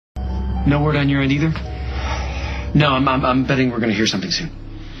No word on your end either? No, I'm betting we're going to hear something soon.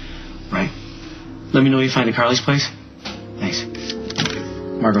 Right. Let me know you find at Carly's place. Thanks.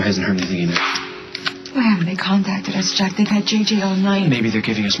 Margot hasn't heard anything either. Why haven't they contacted us, Jack? They've had JJ all night. Maybe they're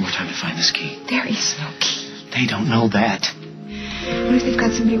giving us more time to find this key. There is no key. They don't know that. What if they've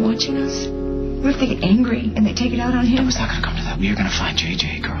got somebody watching us? What if they get angry and they take it out on him? It's not going to come to that. We are going to find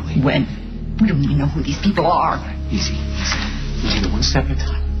JJ, Carly. When? We don't even know who these people are. Easy. We'll take it one step at a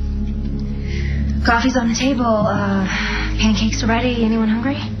time. Coffee's on the table. Pancakes are ready. Anyone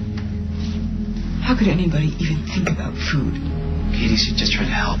hungry? How could anybody even think about food? Katie should just try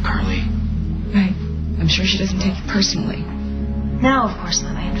to help Carly. Right. I'm sure she doesn't take it personally. No, of course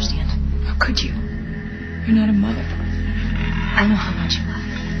not. I understand. How could you? You're not a mother. I know how much you love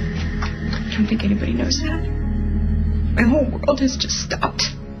me. I don't think anybody knows that. My whole world has just stopped.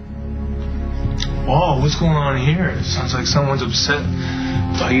 Whoa, what's going on here? It sounds like someone's upset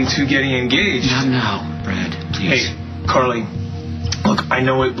by you two getting engaged. Not now, Brad. Please. Hey, Carly, look, I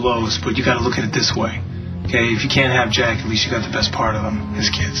know it blows, but you got to look at it this way. Okay, if you can't have Jack, at least you got the best part of him, his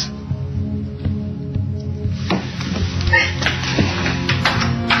kids.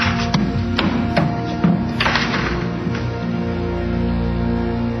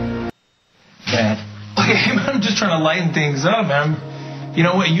 Dad. Okay, I'm just trying to lighten things up, man. You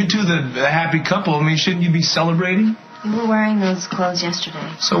know what? You two, the happy couple. I mean, shouldn't you be celebrating? You were wearing those clothes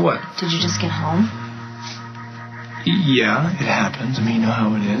yesterday. So what? Did you just get home? Yeah, it happens. I mean, you know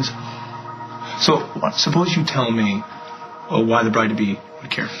how it is. So, suppose you tell me why the bride-to-be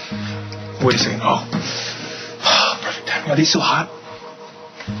would care. Wait a second. Oh, perfect timing. Are they still hot?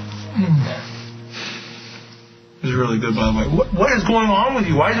 It was really good, by the way. What is going on with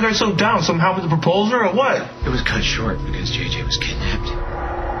you? Why are you guys so down? Somehow with the proposal or what? It was cut short because JJ was kidnapped.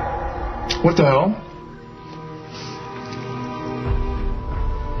 What the hell?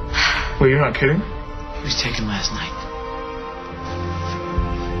 Wait, you're not kidding? He was taken last night.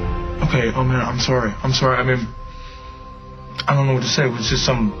 Okay, oh man, I'm sorry. I mean, I don't know what to say. Was this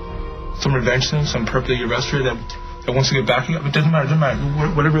some revenge thing? Some perp that you arrested that wants to get back at you? It doesn't matter.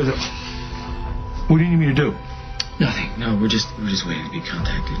 Whatever it is. What do you need me to do? Nothing. No, we're just waiting to be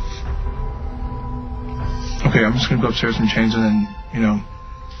contacted. Okay, I'm just gonna go upstairs and change and then,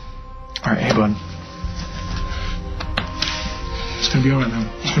 All right, hey bud. It's gonna be all right now.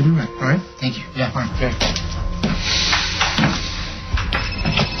 It's gonna be all right. All right? Thank you. Yeah. All right. Okay.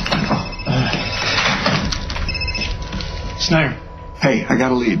 Snyder. Hey, I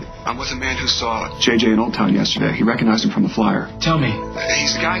got a lead. I'm with a man who saw JJ in Old Town yesterday. He recognized him from the flyer. Tell me.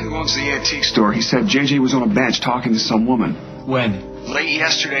 He's the guy who owns the antique store. He said JJ was on a bench talking to some woman. When? Late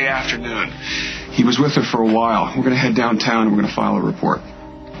yesterday afternoon. He was with her for a while. We're going to head downtown and we're going to file a report.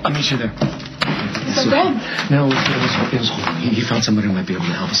 I'll meet you there. So Ben? No, he found somebody who might be able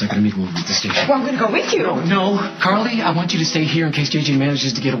to help us. I got to meet him at the station. Well, I'm going to go with you. No. Carly, I want you to stay here in case JJ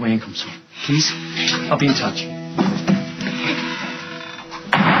manages to get away and comes home. Please? I'll be in touch.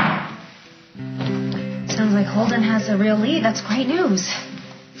 Sounds like Holden has a real lead. That's great news.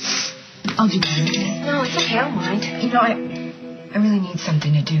 I'll do better. No, it's okay. I don't mind. I really need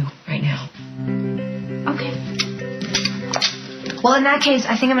something to do right now. Okay. Well, in that case,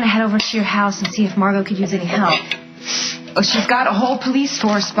 I think I'm going to head over to your house and see if Margot could use any help. Oh, she's got a whole police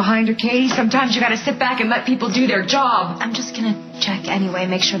force behind her, Katie. Sometimes you got to sit back and let people do their job. I'm just going to check anyway,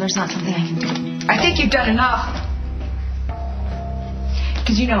 make sure there's not something I can do. I think you've done enough.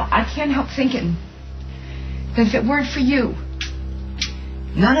 Because, I can't help thinking that if it weren't for you,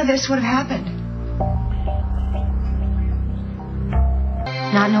 none of this would have happened.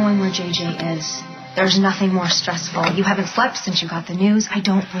 Not knowing where JJ is, there's nothing more stressful. You haven't slept since you got the news. I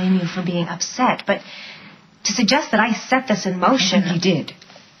don't blame you for being upset, but to suggest that I set this in motion... I think you did.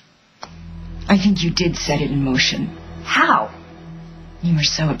 I think you did set it in motion. How? You were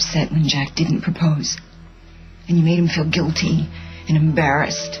so upset when Jack didn't propose. And you made him feel guilty and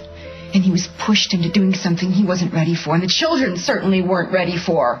embarrassed. And he was pushed into doing something he wasn't ready for, and the children certainly weren't ready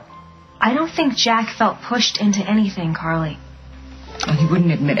for. I don't think Jack felt pushed into anything, Carly. Well, he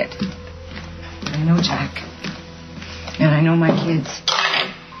wouldn't admit it. I know Jack. And I know my kids.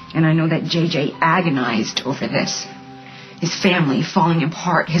 And I know that JJ agonized over this. His family falling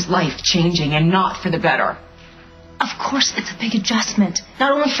apart, his life changing, and not for the better. Of course it's a big adjustment.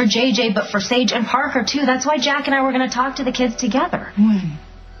 Not only for JJ, but for Sage and Parker, too. That's why Jack and I were going to talk to the kids together. When?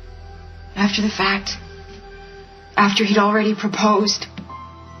 After the fact. After he'd already proposed.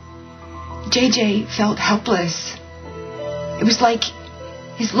 JJ felt helpless. It was like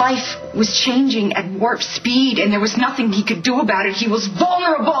His life was changing at warp speed, and there was nothing he could do about it. He was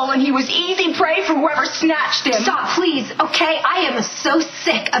vulnerable, and he was easy prey for whoever snatched him. Stop, please, okay? I am so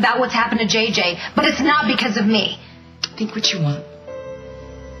sick about what's happened to JJ, but it's not because of me. Think what you want.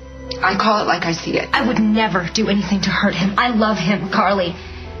 I call it like I see it. I would never do anything to hurt him. I love him, Carly.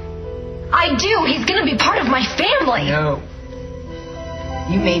 I do. He's going to be part of my family. No.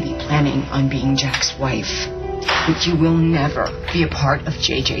 You may be planning on being Jack's wife, but you will never be a part of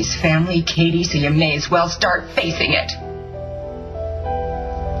JJ's family, Katie, so you may as well start facing it.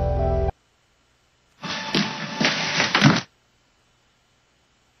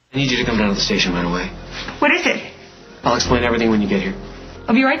 I need you to come down to the station right away. What is it? I'll explain everything when you get here.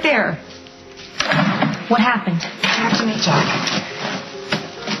 I'll be right there. What happened? Talk to me, Jack.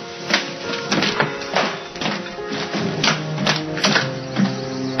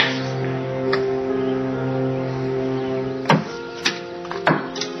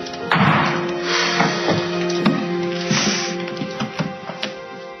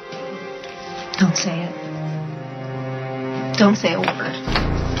 Don't say it. Don't say a word.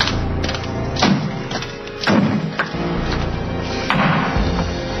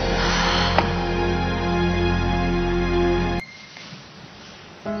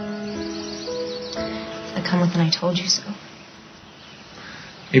 I come with and I told you so.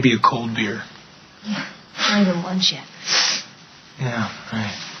 Maybe a cold beer. Yeah, not even lunch yet. Yeah,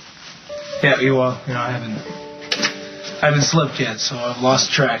 right. Yeah, well, I haven't slept yet, so I've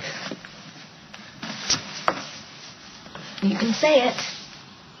lost track. You can say it.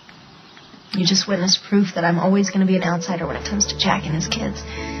 You just witnessed proof that I'm always going to be an outsider when it comes to Jack and his kids.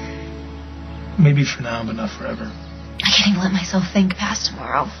 Maybe for now, but not forever. I can't even let myself think past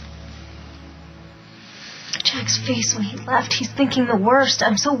tomorrow. Jack's face when he left, he's thinking the worst.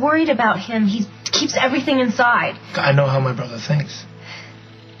 I'm so worried about him. He keeps everything inside. I know how my brother thinks.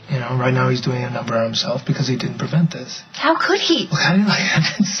 Right now he's doing a number on himself because he didn't prevent this. How could he? Look, I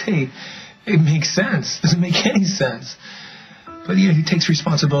didn't say it makes sense. It doesn't make any sense. But, he takes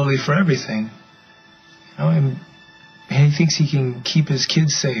responsibility for everything. And he thinks he can keep his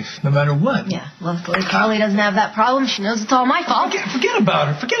kids safe no matter what. Yeah, luckily Carly doesn't have that problem. She knows it's all my fault. Forget about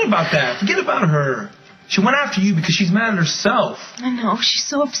her. Forget about that. Forget about her. She went after you because she's mad at herself. I know. She's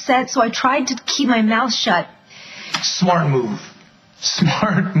so upset, so I tried to keep my mouth shut. Smart move.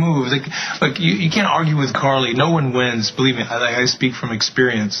 Smart move. Like you can't argue with Carly. No one wins. Believe me, I speak from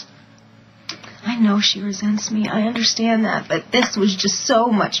experience. I know she resents me. I understand that. But this was just so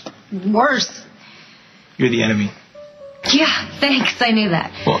much worse. You're the enemy. Yeah, thanks. I knew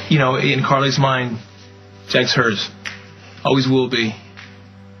that. Well, in Carly's mind, Jack's hers. Always will be.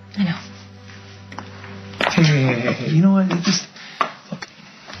 I know. Hey. You know what? Just look.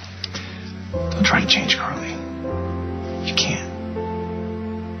 Don't try to change Carly. You can't.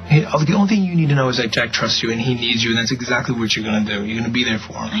 Hey, the only thing you need to know is that Jack trusts you and he needs you, and that's exactly what you're going to do. You're going to be there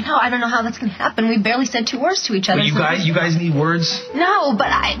for him. I know. I don't know how that's going to happen. We barely said 2 words to each other. But you guys need words? No,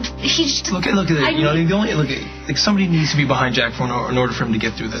 but he's just... Look at it. Somebody needs to be behind Jack in order for him to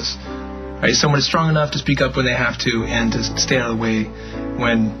get through this. Right? Someone is strong enough to speak up when they have to and to stay out of the way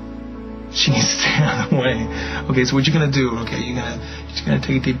when she needs to stay out of the way. Okay, so what you're going to do, okay, you're just going to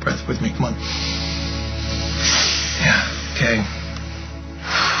take a deep breath with me. Come on. Yeah, okay.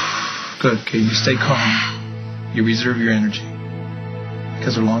 Good, okay, you stay calm. You reserve your energy.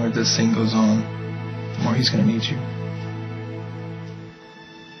 Because the longer this thing goes on, the more he's going to need you.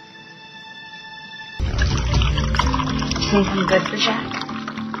 You think I'm good for Jack?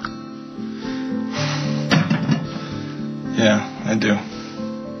 Yeah, I do.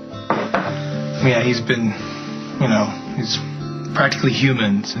 Yeah, he's been, he's practically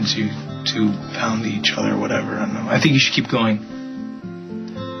human since you two found each other or whatever. I don't know. I think you should keep going.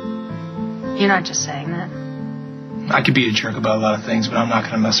 You're not just saying that. I could be a jerk about a lot of things, but I'm not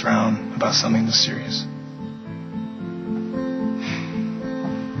going to mess around about something this serious.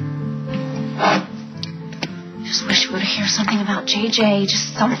 Just wish we would hear something about JJ,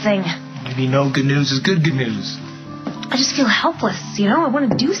 just something. Maybe no good news is good news. I just feel helpless, I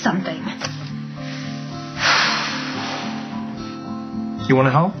want to do something. You want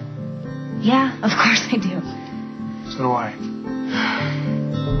to help? Yeah, of course I do. So do I.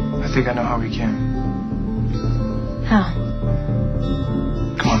 I think I know how we can. How?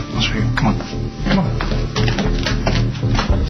 Come on, I'll show you. Come on.